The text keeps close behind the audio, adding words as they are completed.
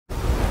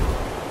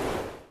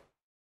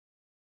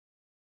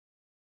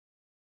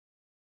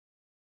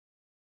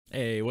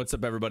Hey, what's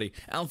up, everybody?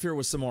 Alf here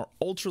with some more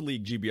Ultra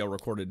League GBL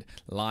recorded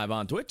live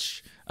on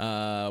Twitch.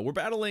 We're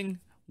battling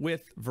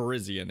with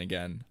Virizion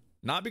again.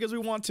 Not because we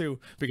want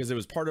to, because it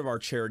was part of our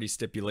charity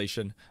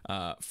stipulation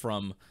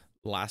from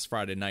last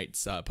Friday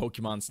night's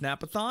Pokemon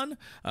Snap-a-thon,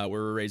 where we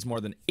raised more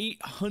than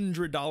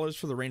 $800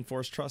 for the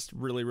Rainforest Trust.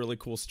 Really, really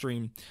cool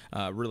stream.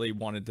 Really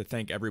wanted to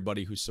thank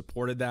everybody who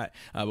supported that.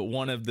 But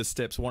one of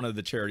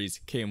the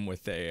charities came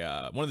with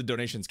a, one of the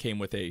donations came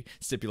with a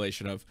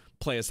stipulation of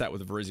play a set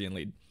with a Virizion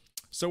lead.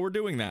 So we're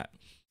doing that.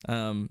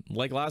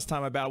 Like last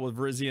time I battled with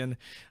Virizion,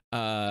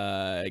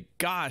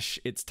 gosh,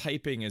 its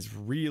typing is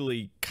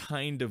really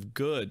kind of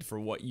good for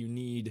what you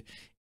need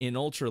in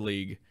Ultra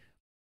League,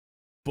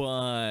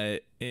 but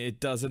it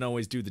doesn't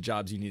always do the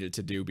jobs you need it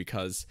to do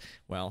because,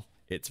 well,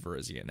 it's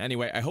Virizion.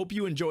 Anyway, I hope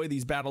you enjoy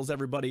these battles,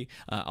 everybody.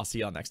 I'll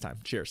see y'all next time.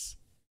 Cheers.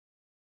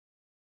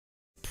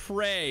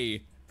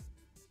 Pray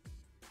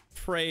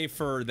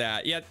for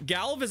that. Yeah,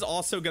 Galv is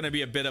also going to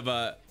be a bit of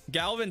a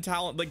Galv and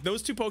Talent. Like,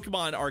 those two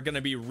Pokemon are going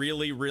to be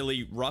really,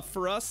 really rough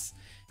for us.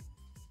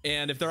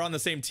 And if they're on the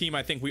same team,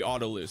 I think we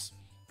auto lose.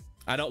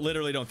 I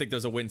literally don't think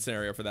there's a win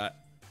scenario for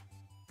that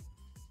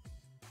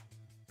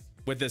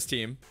with this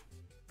team.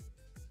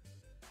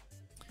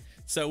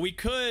 So we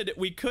could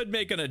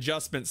make an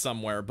adjustment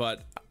somewhere,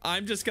 but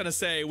I'm just going to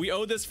say we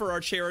owe this for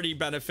our charity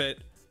benefit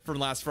from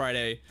last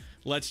Friday.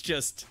 Let's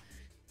just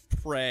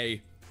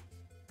pray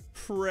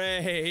for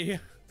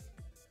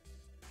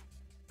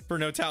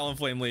no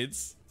Talonflame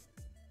leads.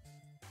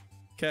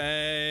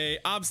 Okay,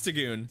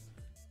 Obstagoon.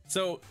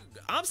 So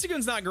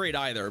Obstagoon's not great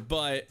either,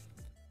 but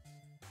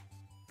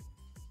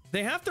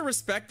they have to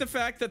respect the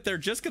fact that they're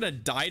just gonna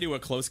die to a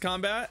close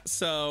combat.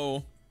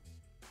 So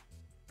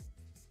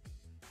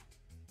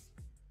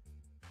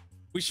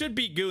we should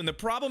beat Goon. The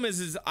problem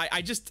is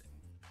I just,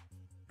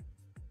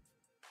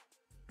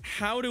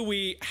 how do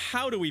we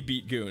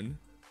beat Goon?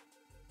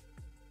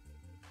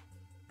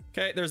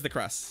 Okay, there's the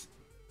crest.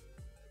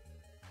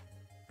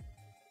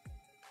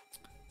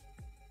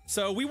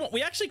 So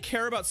we actually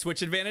care about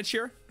switch advantage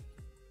here,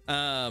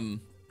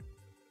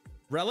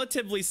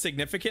 relatively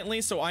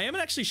significantly. So I am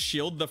gonna actually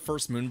shield the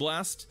first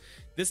Moonblast.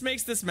 This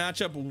makes this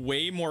matchup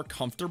way more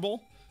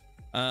comfortable,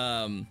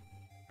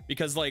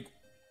 because like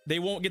they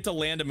won't get to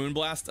land a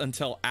Moonblast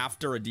until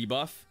after a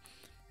debuff,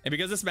 and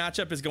because this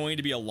matchup is going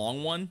to be a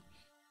long one,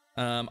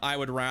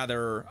 I'd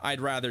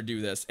rather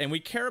do this, and we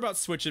care about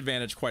switch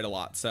advantage quite a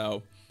lot.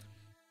 So.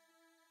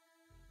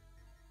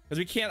 Because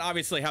we can't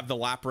obviously have the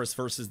Lapras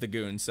versus the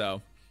Goon,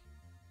 so.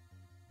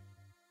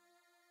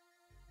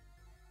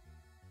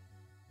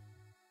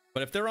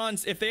 But if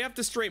they have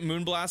to straight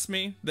Moonblast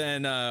me,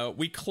 then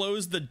we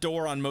close the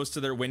door on most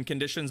of their win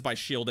conditions by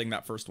shielding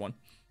that first one.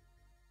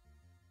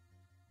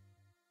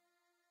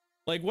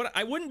 Like,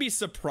 I wouldn't be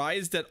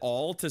surprised at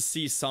all to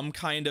see some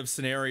kind of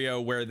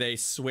scenario where they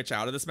switch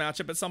out of this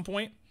matchup at some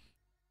point.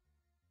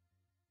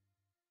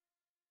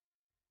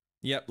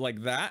 Yep,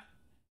 like that.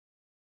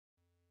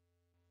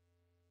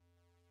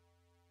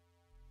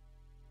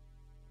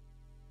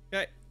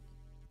 Okay,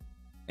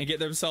 and get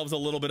themselves a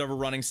little bit of a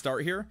running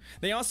start here.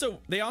 They also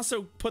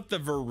put the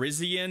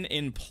Virizion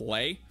in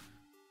play,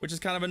 which is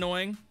kind of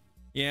annoying.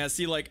 Yeah,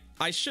 see, like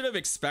I should have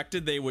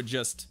expected they would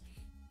just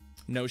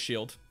no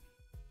shield.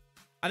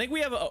 I think we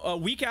have a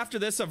week after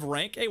this of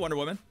rank. Hey, Wonder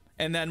Woman,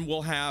 and then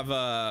we'll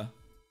have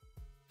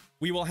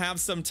we will have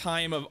some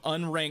time of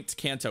unranked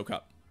Kanto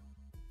Cup.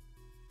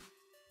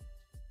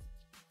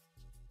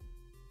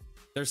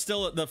 There's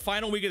still the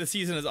final week of the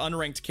season is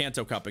unranked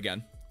Kanto Cup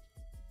again.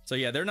 So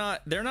yeah, they're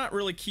not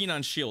really keen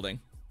on shielding,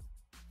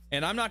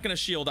 and I'm not going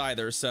to shield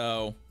either,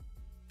 so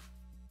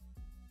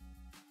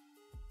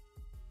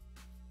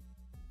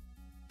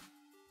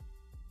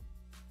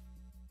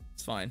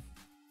it's fine.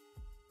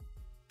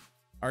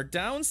 Our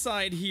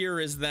downside here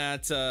is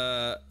that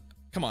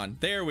come on,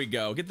 there we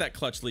go. Get that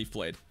clutch leaf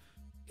blade.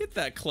 Get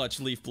that clutch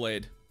leaf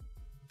blade.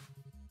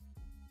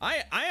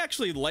 I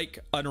actually like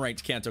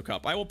unranked Kanto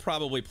Cup. I will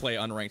probably play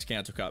unranked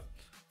Kanto Cup.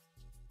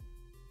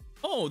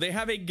 Oh, they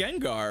have a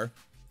Gengar.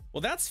 Well,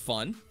 that's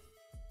fun.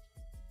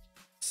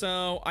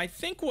 So I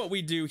think what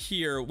we do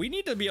here, we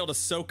need to be able to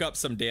soak up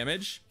some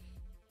damage,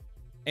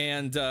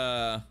 and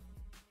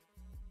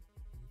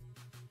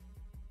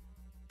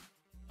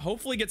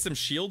hopefully get some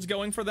shields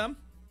going for them.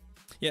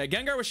 Yeah,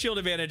 Gengar with shield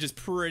advantage is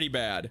pretty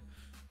bad.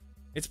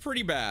 It's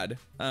pretty bad.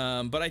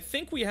 But I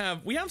think we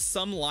have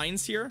some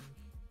lines here.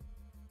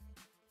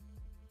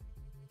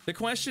 The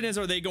question is,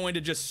 are they going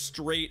to just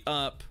straight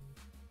up?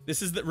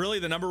 This is really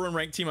the #1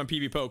 ranked team on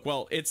PV Poke.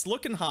 Well, it's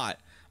looking hot.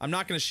 I'm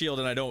not going to shield,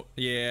 and I don't.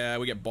 Yeah,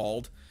 we get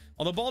balled.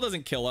 Although ball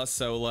doesn't kill us,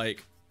 so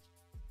like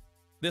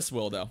this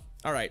will though.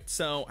 All right,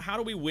 so how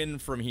do we win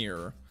from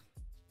here?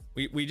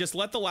 We just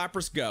let the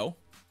Lapras go,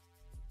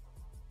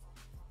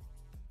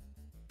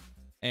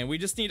 and we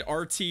just need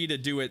RT to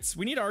do its.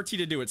 We need RT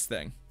to do its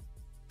thing.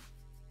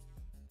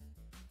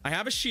 I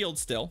have a shield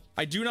still.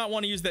 I do not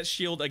want to use that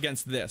shield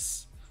against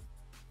this.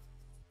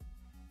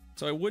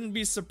 So I wouldn't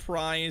be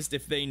surprised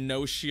if they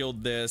no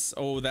shield this.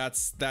 Oh,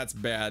 that's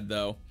bad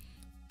though.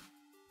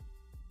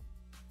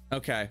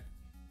 Okay.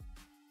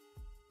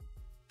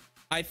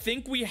 I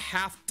think we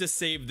have to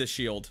save the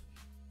shield.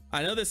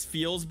 I know this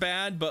feels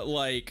bad, but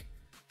like,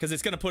 because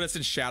it's going to put us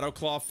in Shadow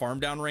Claw farm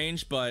down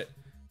range, but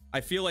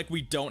I feel like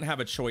we don't have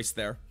a choice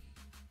there.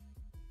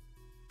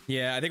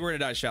 Yeah, I think we're going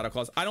to die Shadow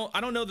Claws. I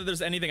don't know that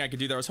there's anything I could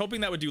do there. I was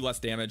hoping that would do less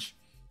damage.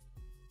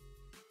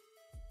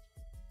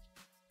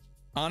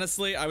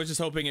 Honestly, I was just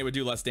hoping it would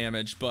do less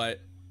damage, but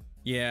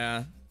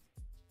yeah.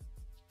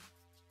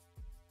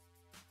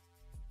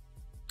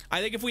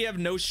 I think if we have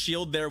no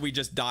shield there, we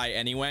just die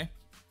anyway.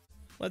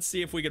 Let's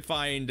see if we could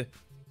find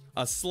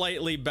a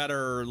slightly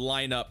better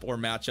lineup or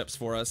matchups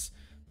for us.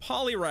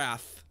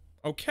 Poliwrath.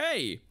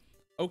 Okay.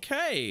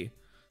 Okay.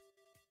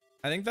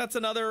 I think that's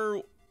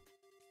another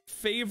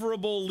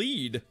favorable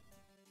lead.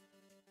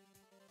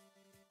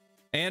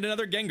 And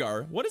another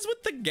Gengar. What is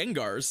with the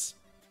Gengars?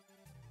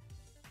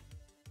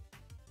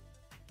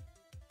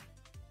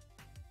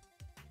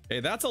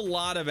 Okay, that's a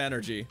lot of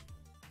energy.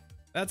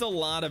 That's a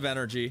lot of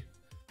energy.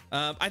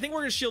 I think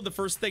we're gonna shield the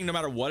first thing no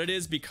matter what it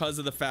is, because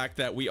of the fact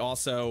that we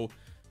also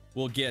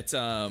will get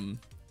so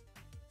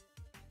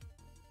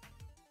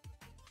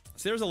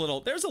there's a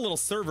little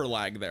server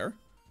lag there.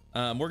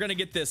 We're gonna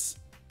get the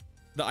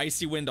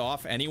icy wind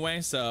off anyway,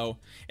 so,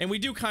 and we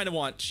do kind of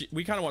want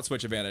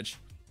switch advantage.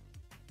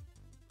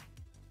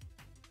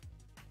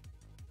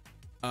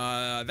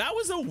 That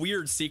was a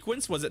weird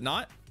sequence, was it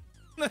not?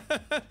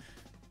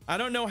 I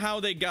don't know how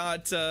they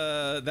got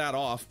that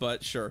off,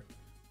 but sure.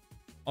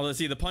 Although,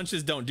 see, the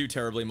punches don't do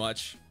terribly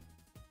much.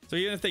 So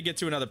even if they get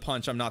to another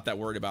punch, I'm not that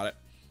worried about it.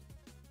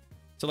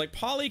 So, like,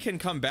 Poly can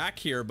come back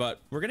here, but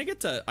we're going to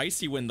get to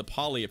Icy Wind the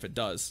Poly if it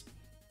does.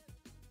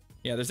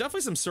 Yeah, there's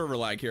definitely some server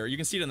lag here. You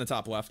can see it in the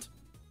top left.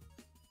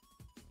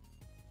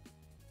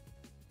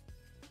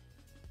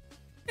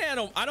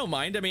 Yeah, I don't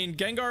mind. I mean,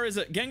 Gengar is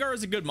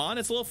a good mon.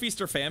 It's a little feast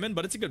or famine,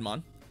 but it's a good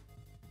mon.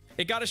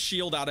 It got a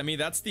shield out of me.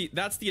 That's the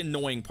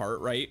annoying part,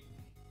 right?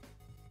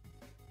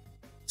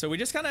 So we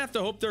just kind of have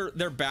to hope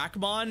their back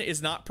mon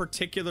is not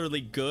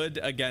particularly good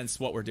against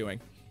what we're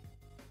doing.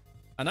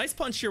 A nice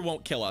punch here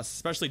won't kill us,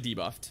 especially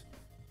debuffed.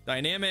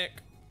 Dynamic,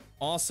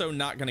 also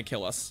not going to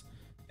kill us.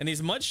 And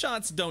these mud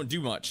shots don't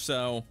do much,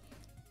 so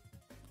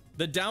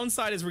the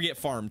downside is we get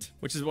farmed,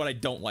 which is what I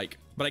don't like.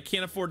 But I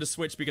can't afford to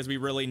switch because we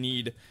really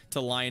need to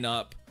line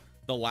up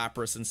the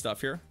Lapras and stuff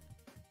here.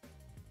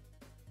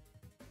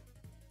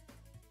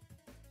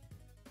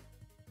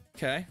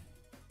 Okay.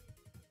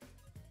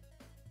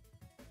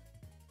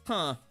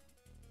 Huh.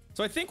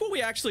 So I think what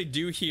we actually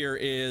do here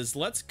is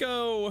let's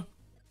go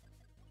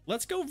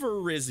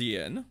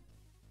Virizion.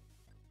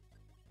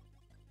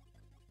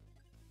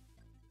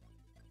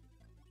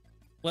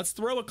 Let's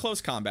throw a close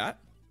combat.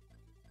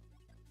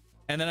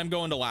 And then I'm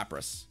going to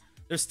Lapras.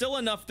 There's still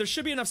enough, there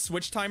should be enough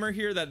switch timer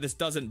here that this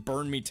doesn't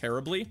burn me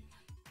terribly.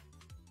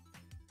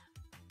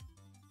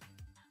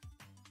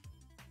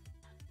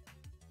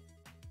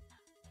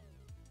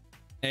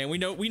 And we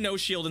know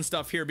shield and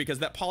stuff here because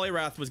that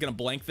Poliwrath was going to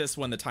blank this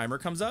when the timer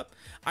comes up.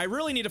 I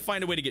really need to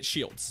find a way to get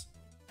shields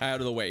out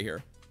of the way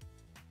here.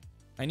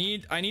 I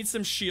need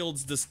some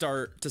shields to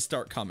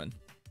start coming.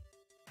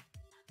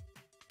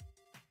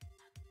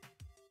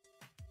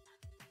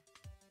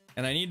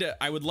 And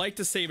I would like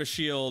to save a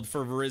shield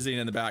for Virizion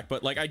in the back,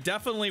 but like I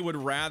definitely would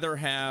rather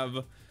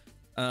have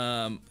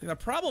the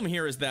problem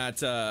here is that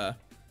they're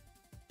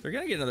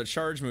going to get another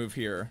charge move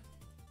here.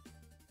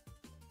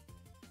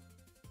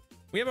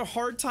 We have a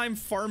hard time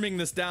farming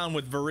this down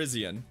with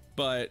Virizion,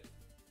 but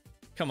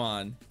come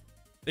on.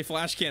 They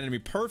flash cannon me.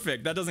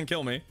 Perfect. That doesn't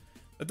kill me.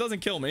 That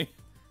doesn't kill me.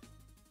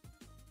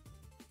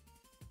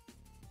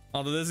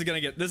 Although this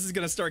is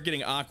gonna start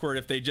getting awkward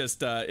if they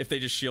just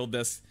shield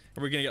this.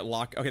 Are we gonna get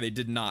locked? Okay, they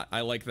did not.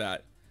 I like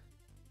that.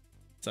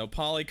 So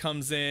Poly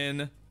comes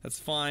in. That's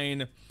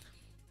fine.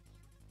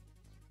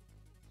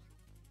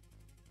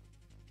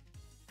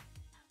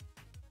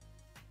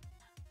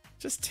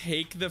 Just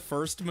take the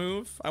first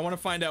move. I want to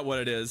find out what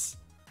it is.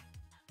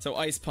 So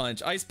Ice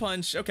Punch. Ice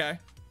Punch. Okay.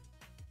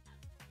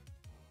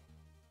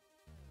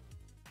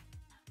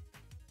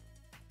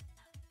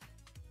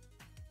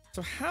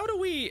 So how do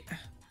we...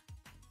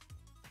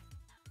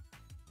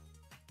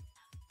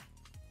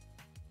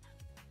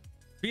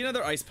 Be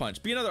another Ice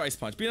Punch. Be another Ice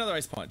Punch. Be another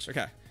Ice Punch.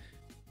 Okay.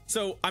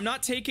 So I'm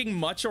not taking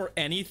much or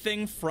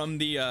anything from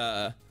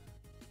the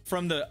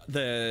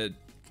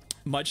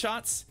mud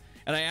shots.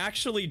 And I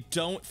actually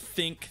don't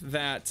think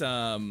that,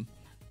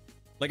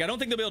 like, I don't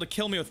think they'll be able to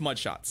kill me with mud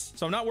shots.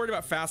 So I'm not worried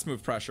about fast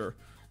move pressure.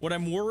 What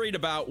I'm worried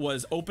about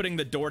was opening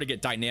the door to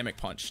get dynamic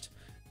punched.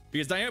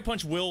 Because dynamic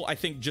punch will, I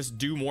think, just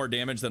do more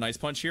damage than ice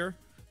punch here.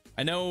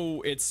 I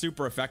know it's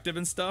super effective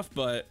and stuff,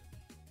 but...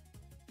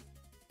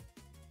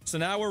 So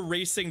now we're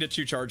racing to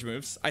 2 charge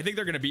moves. I think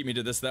they're going to beat me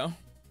to this, though.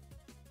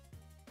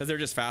 Because they're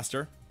just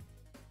faster.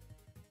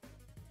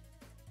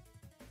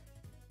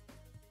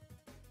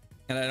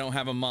 And I don't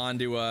have a mon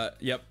to,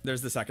 yep,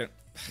 there's the second.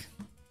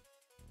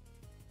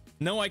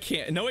 No, I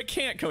can't. No, it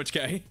can't, Coach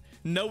K.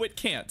 No, it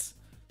can't.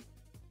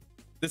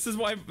 This is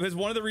one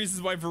of the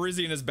reasons why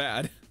Virizion is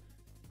bad,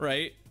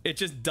 right? It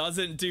just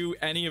doesn't do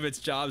any of its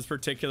jobs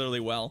particularly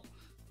well.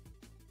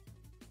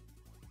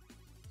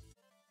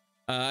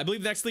 I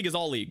believe the next league is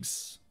all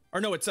leagues.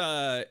 Or no, it's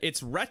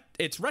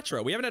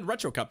retro. We haven't had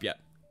Retro Cup yet,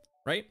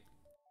 right?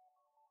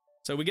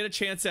 So we get a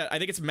chance at, I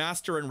think it's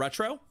Master and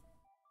Retro.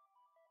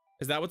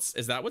 Is that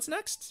what's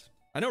next?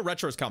 I know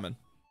Retro's coming.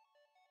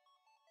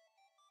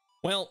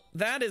 Well,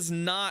 that is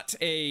not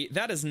a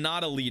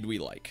lead we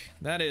like.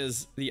 That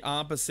is the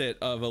opposite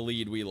of a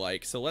lead we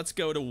like. So let's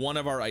go to one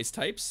of our ice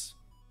types.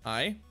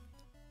 Okay,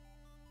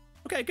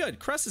 good.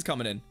 Cress is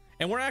coming in.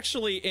 And we're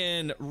actually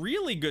in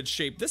really good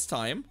shape this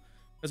time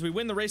as we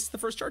win the race to the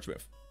first charge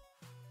move.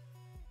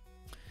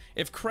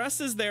 If the Cress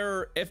is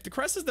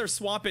their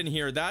swap in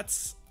here,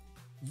 that's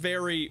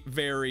very,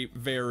 very,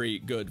 very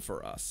good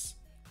for us.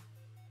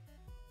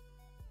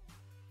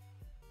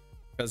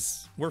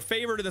 Because we're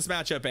favored in this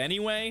matchup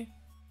anyway.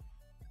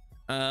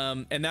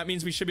 And that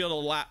means we should be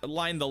able to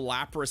line the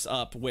Lapras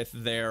up with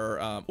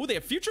their... oh, they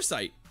have Future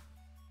Sight.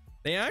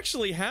 They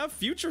actually have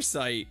Future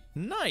Sight.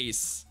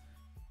 Nice.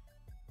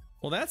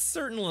 Well, that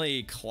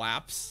certainly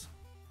claps.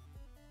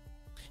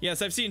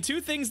 Yes, I've seen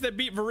 2 things that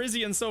beat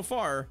Virizion so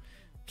far.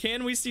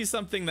 Can we see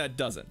something that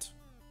doesn't?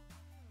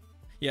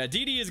 Yeah,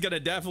 DD is going to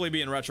definitely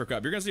be in Retro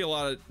Cup. You're going to see a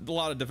lot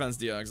of defense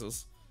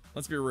DXs.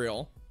 Let's be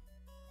real.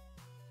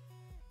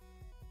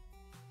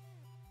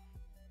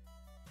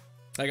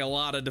 Like a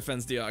lot of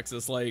defense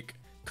DXs, like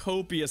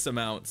copious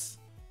amounts.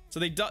 So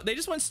they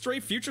just went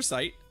straight Future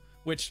Sight,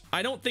 which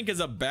I don't think is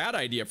a bad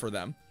idea for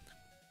them.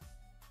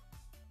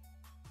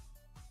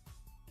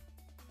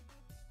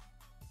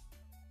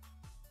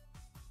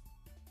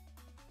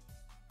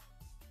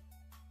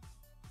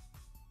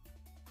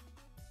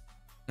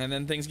 And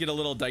then things get a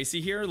little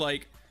dicey here.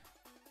 Like,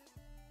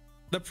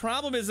 the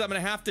problem is I'm going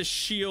to have to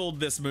shield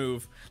this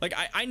move. Like,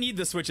 I need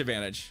the switch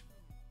advantage.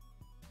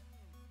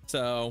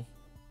 So...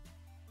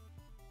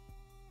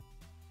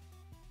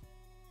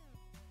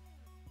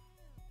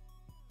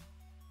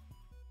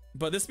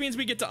 but this means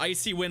we get to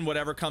Icy win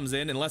whatever comes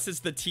in, unless it's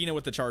the Tina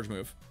with the charge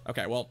move.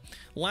 Okay, well,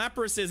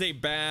 Lapras is a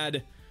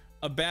bad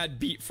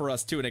beat for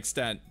us to an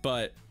extent,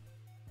 but...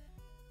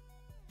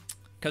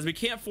 because we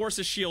can't force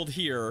a shield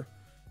here...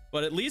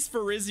 but at least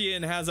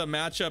Virizion has a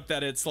matchup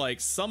that it's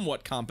like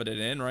somewhat competent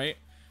in, right?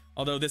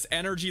 Although this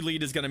energy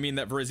lead is going to mean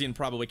that Virizion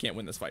probably can't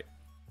win this fight.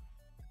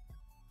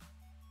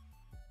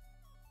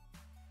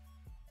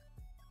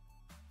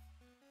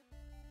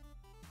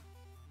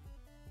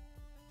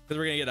 Because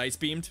we're going to get ice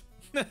beamed.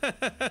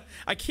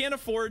 I can't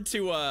afford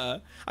to,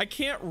 I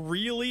can't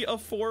really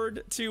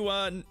afford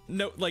to,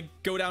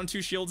 go down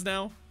 2 shields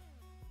now.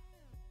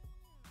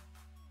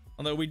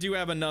 Although we do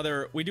have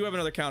another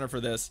counter for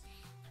this.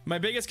 My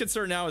biggest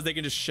concern now is they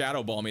can just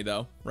Shadow Ball me,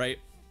 though, right?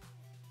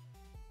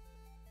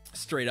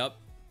 Straight up.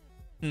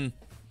 I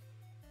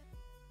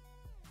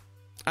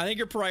think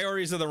your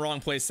priorities are the wrong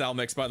place,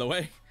 Salmix, by the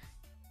way.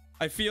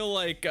 I feel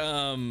like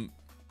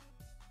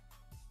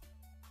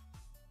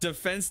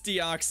Defense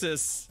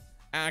Deoxys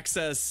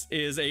access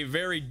is a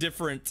very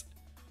different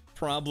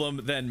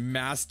problem than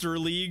Master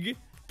League,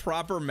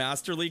 proper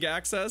Master League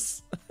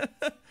access.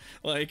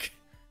 Like...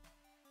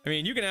 I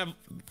mean, you can have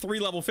 3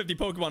 level 50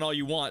 Pokemon all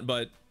you want,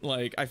 but,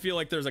 like, I feel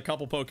like there's a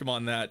couple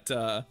Pokemon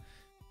that,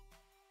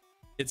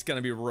 it's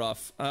gonna be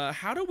rough.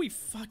 How do we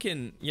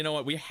fucking... you know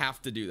what? We have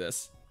to do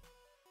this.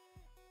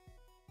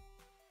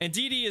 And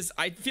DD is...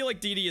 I feel like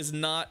DD is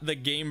not the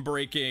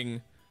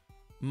game-breaking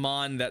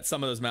Mon that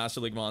some of those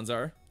Master League Mons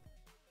are.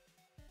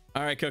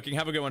 Alright, Cooking.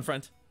 Have a good one,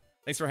 friend.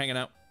 Thanks for hanging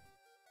out.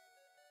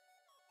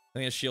 I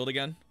think a shield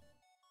again.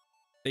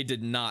 They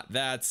did not.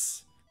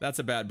 That's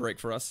a bad break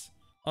for us.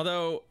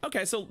 Although,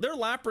 okay, so their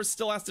Lapras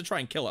still has to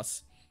try and kill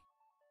us.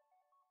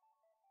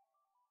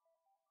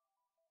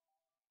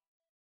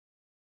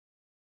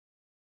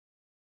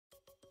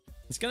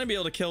 It's going to be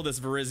able to kill this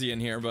Virizion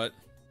here, but...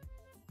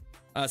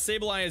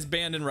 Sableye is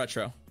banned in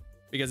Retro,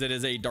 because it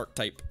is a Dark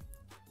type.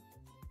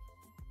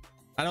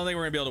 I don't think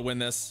we're going to be able to win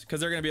this, because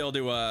they're going to be able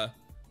to,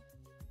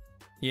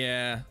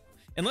 yeah.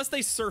 Unless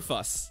they Surf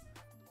us.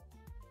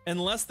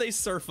 Unless they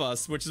Surf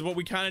us, which is what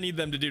we kind of need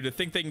them to do, to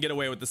think they can get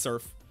away with the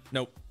Surf.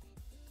 Nope.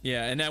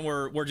 Yeah, and then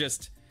we're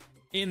just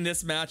in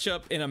this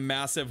matchup in a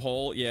massive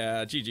hole.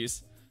 Yeah,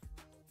 GG's.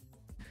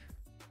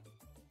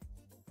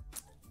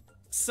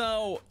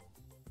 So,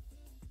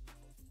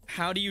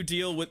 how do you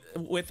deal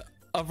with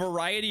a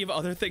variety of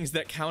other things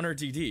that counter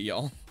DD,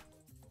 y'all?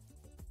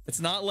 It's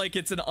not like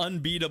it's an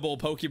unbeatable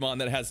Pokemon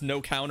that has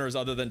no counters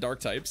other than Dark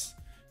types.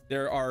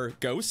 There are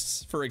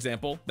Ghosts, for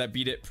example, that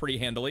beat it pretty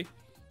handily.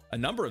 A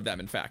number of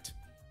them, in fact.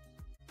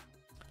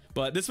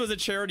 But this was a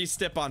charity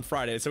stip on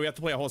Friday, so we have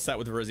to play a whole set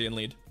with Virizion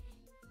lead.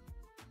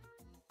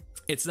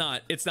 It's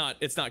not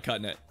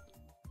cutting it.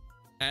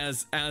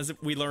 As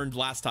we learned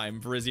last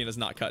time, Virizion is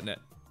not cutting it.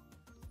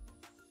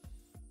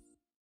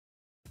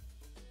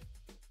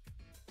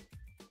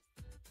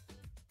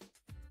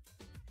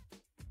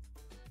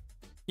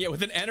 Yeah,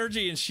 with an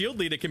energy and shield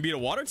lead, it can beat a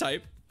water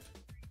type.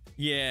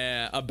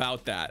 Yeah,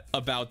 about that.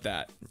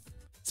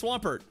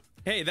 Swampert.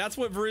 Hey, that's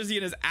what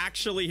Virizion is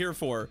actually here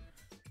for.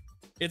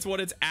 It's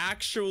what it's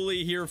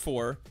actually here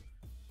for.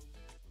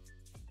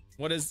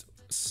 What is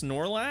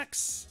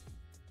Snorlax?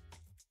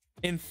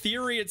 In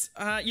theory, it's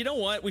you know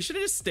what? We should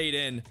have just stayed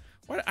in.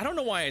 What? I don't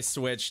know why I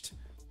switched.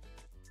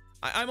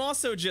 I'm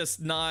also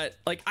just not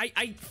like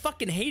I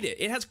fucking hate it.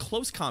 It has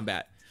close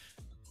combat.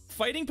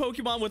 Fighting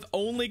Pokemon with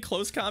only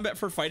close combat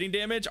for fighting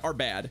damage are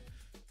bad.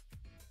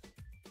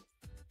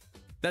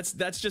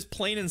 That's just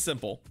plain and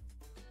simple.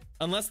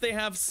 Unless they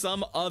have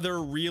some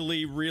other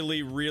really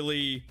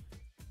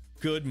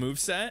good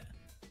moveset.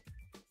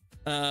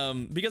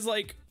 Because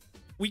like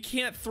we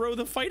can't throw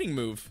the fighting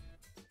move.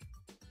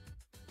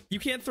 You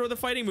can't throw the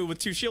fighting move with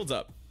 2 shields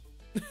up.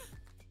 I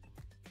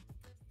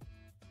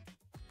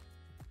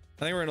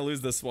think we're gonna lose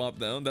this swap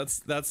though. That's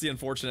the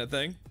unfortunate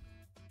thing.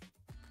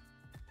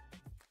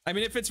 I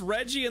mean, if it's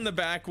Reggie in the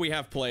back, we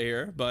have play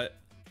here, but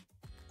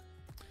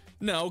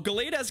no,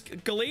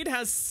 Gallade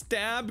has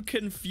stab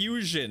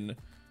confusion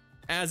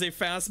as a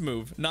fast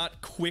move,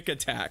 not quick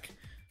attack.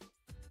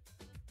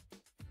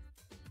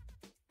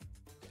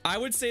 I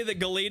would say that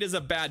Gallade is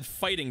a bad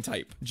fighting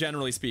type,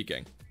 generally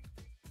speaking.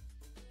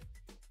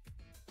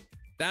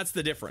 That's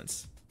the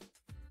difference.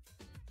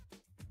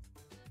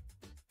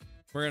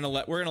 We're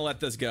gonna let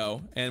this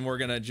go, and we're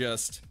gonna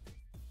just.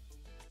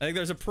 I think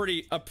there's a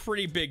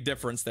pretty big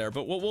difference there.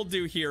 But what we'll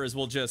do here is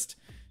we'll get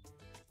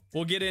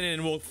in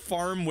and we'll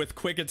farm with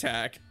quick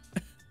attack.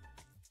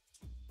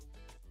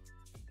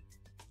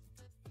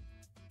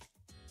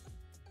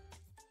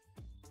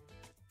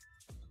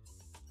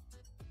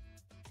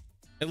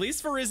 At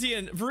least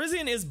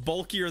Virizion is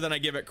bulkier than I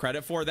give it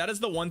credit for. That is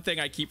the one thing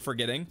I keep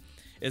forgetting,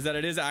 is that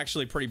it is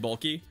actually pretty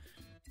bulky.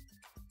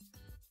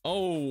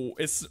 Oh,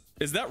 is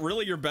that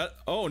really your bet?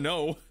 Oh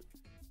no.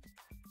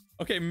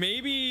 Okay,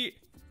 maybe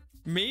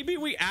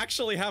we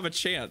actually have a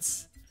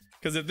chance,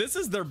 because if this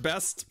is their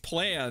best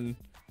plan,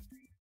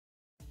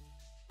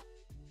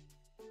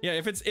 yeah,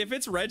 if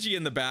it's Reggie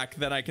in the back,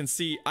 then I can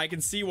see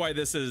why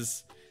this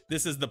is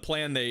the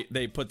plan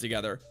they put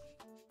together.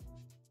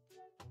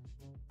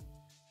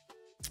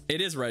 It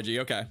is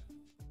Reggie. Okay,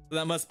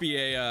 that must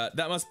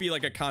be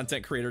like a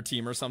content creator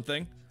team or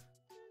something.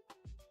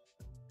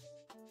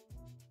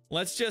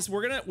 Let's just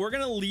we're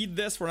gonna lead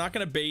this. We're not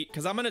gonna bait,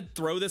 because I'm gonna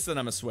throw this and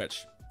I'm gonna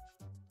switch.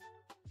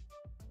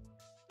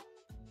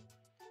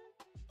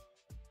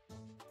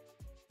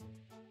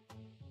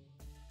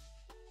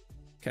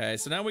 Okay,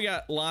 so now we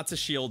got lots of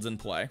shields in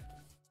play.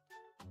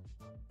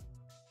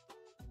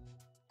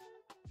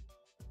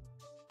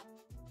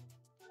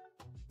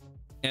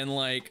 And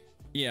like,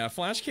 yeah,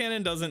 Flash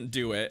Cannon doesn't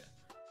do it.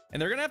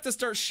 And they're gonna have to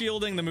start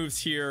shielding the moves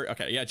here.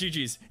 Okay, yeah,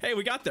 GG's. Hey,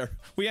 we got there.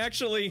 We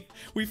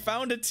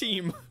found a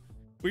team.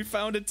 We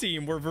found a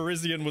team where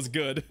Virizion was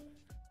good.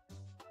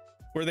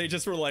 Where they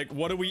just were like,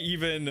 what do we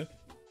even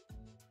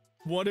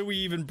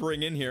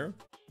bring in here?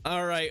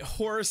 All right,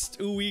 Horst,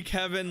 Uwe,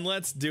 Kevin,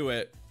 let's do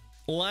it.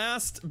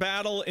 Last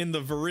battle in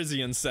the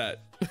Virizion set.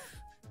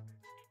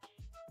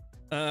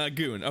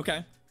 Goon.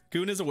 Okay,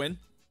 Goon is a win.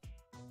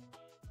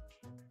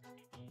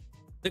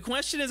 The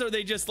question is, are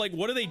they just like,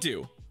 what do they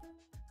do?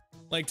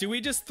 Like, do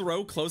we just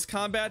throw close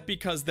combat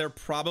because they're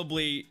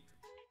probably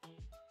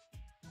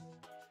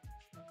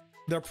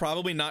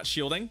not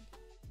shielding?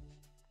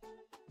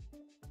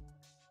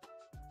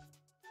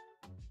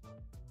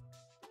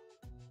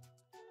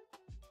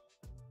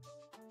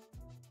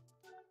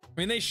 I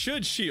mean, they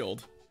should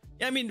shield.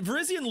 Yeah, I mean,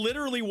 Virizion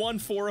literally won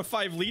 4 of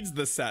 5 leads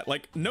this set.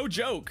 Like, no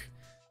joke.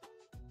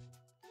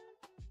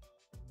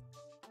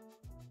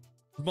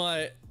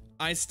 But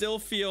I still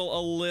feel a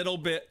little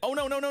bit. Oh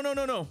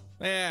no.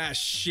 Ah,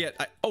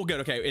 shit. Oh good.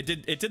 Okay,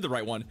 it did the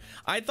right one.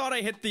 I thought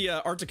I hit the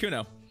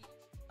Articuno.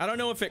 I don't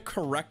know if it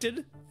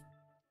corrected,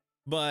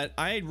 but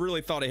I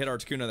really thought I hit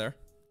Articuno there.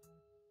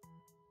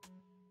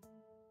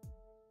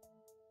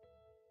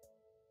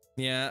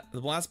 Yeah,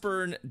 the Blast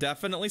Burn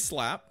definitely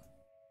slap,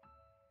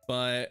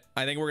 but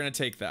I think we're gonna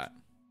take that.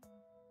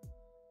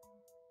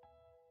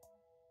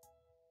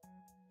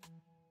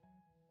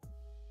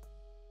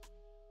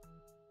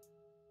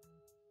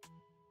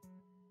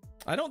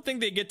 I don't think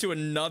they get to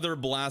another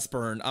Blast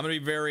Burn. I'm gonna be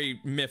very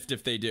miffed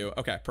if they do.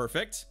 Okay,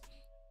 perfect.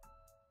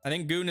 I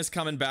think Goon is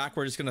coming back.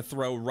 We're just gonna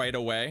throw right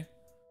away.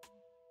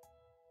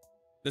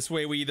 This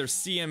way we either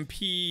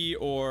CMP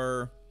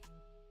or...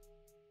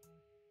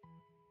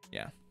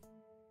 Yeah.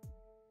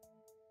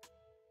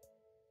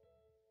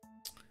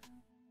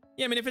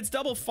 Yeah, I mean, if it's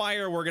double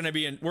fire, we're gonna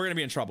be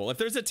in trouble. If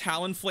there's a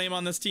Talonflame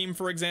on this team,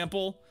 for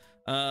example,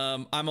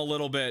 I'm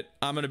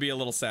gonna be a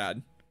little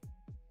sad.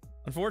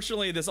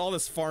 Unfortunately, all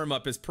this farm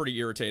up is pretty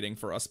irritating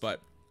for us,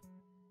 but...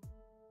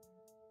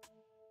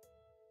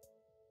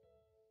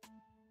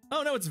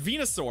 Oh no, it's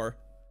Venusaur.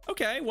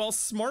 Okay, well,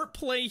 smart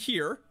play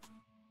here.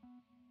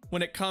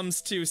 When it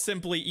comes to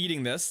simply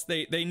eating this,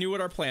 they knew what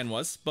our plan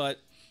was, but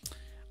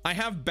I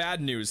have bad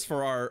news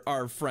for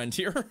our friend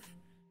here.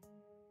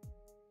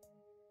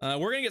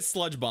 We're gonna get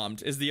sludge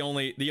bombed is the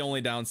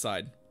only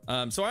downside.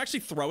 So I'm actually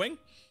throwing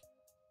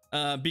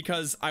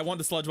because I want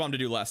the sludge bomb to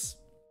do less.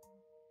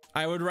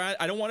 I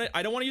don't want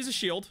to use a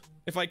shield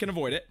if I can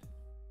avoid it.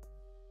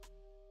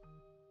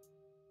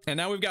 And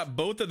now we've got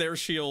both of their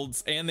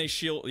shields and they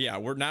shield. Yeah,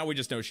 we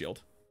just no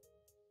shield.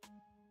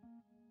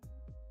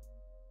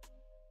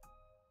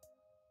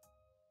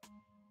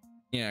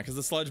 Yeah, because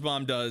the sludge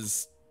bomb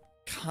does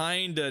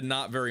kinda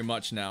not very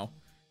much now.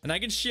 And I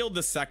can shield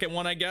the second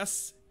one, I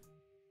guess.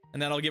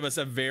 And that'll give us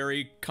a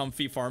very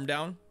comfy farm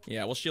down.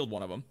 Yeah, we'll shield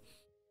one of them.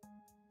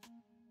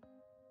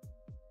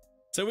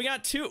 So we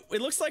got two.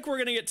 It looks like we're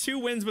gonna get 2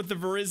 wins with the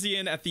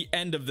Virizion at the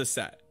end of the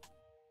set.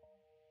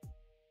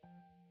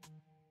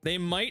 They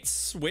might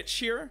switch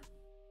here.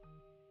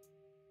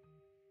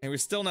 And we're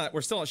still not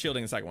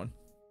shielding the second one.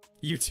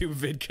 YouTube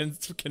vid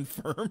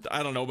confirmed.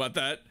 I don't know about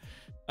that.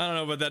 I don't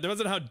know about that.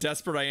 Depends on how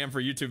desperate I am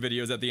for YouTube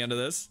videos at the end of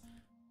this.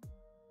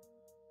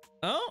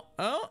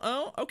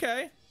 Oh,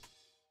 okay.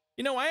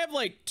 You know, I have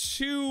like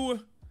 2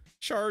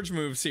 charge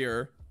moves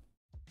here.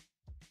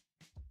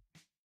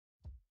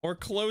 Or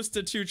close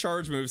to 2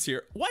 charge moves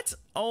here. What?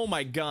 Oh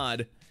my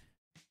god.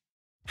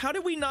 How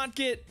did we not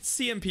get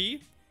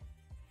CMP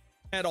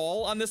at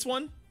all on this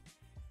one?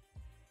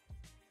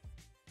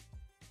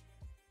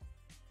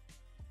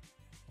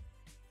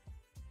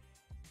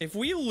 If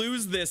we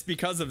lose this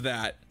because of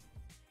that,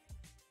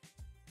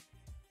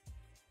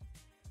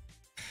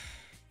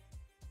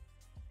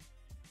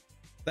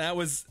 that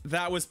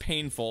was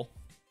painful.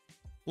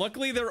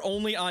 Luckily, they're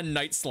only on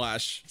Night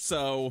Slash,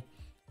 so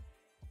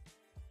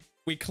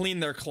we clean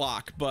their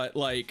clock. But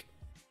like,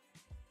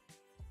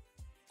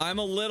 I'm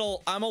a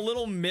little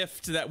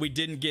miffed that we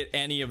didn't get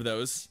any of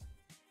those.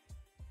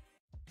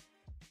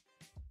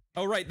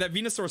 Oh right, that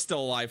Venusaur's still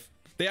alive.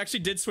 They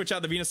actually did switch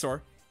out the Venusaur.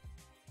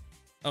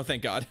 Oh,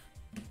 thank God.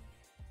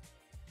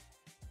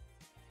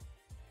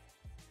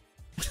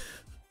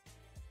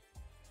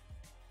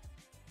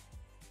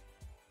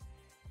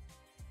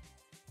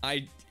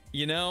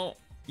 you know,